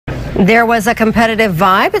There was a competitive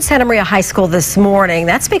vibe at Santa Maria High School this morning.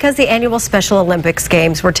 That's because the annual Special Olympics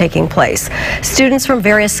Games were taking place. Students from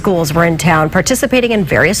various schools were in town participating in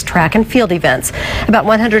various track and field events. About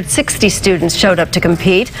 160 students showed up to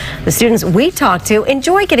compete. The students we talked to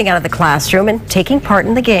enjoy getting out of the classroom and taking part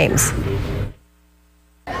in the games.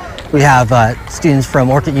 We have students from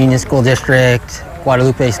Orchard Union School District,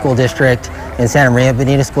 Guadalupe School District, and Santa Maria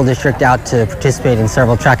Bonita School District out to participate in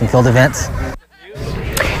several track and field events.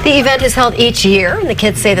 The event is held each year, and the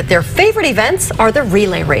kids say that their favorite events are the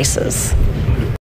relay races.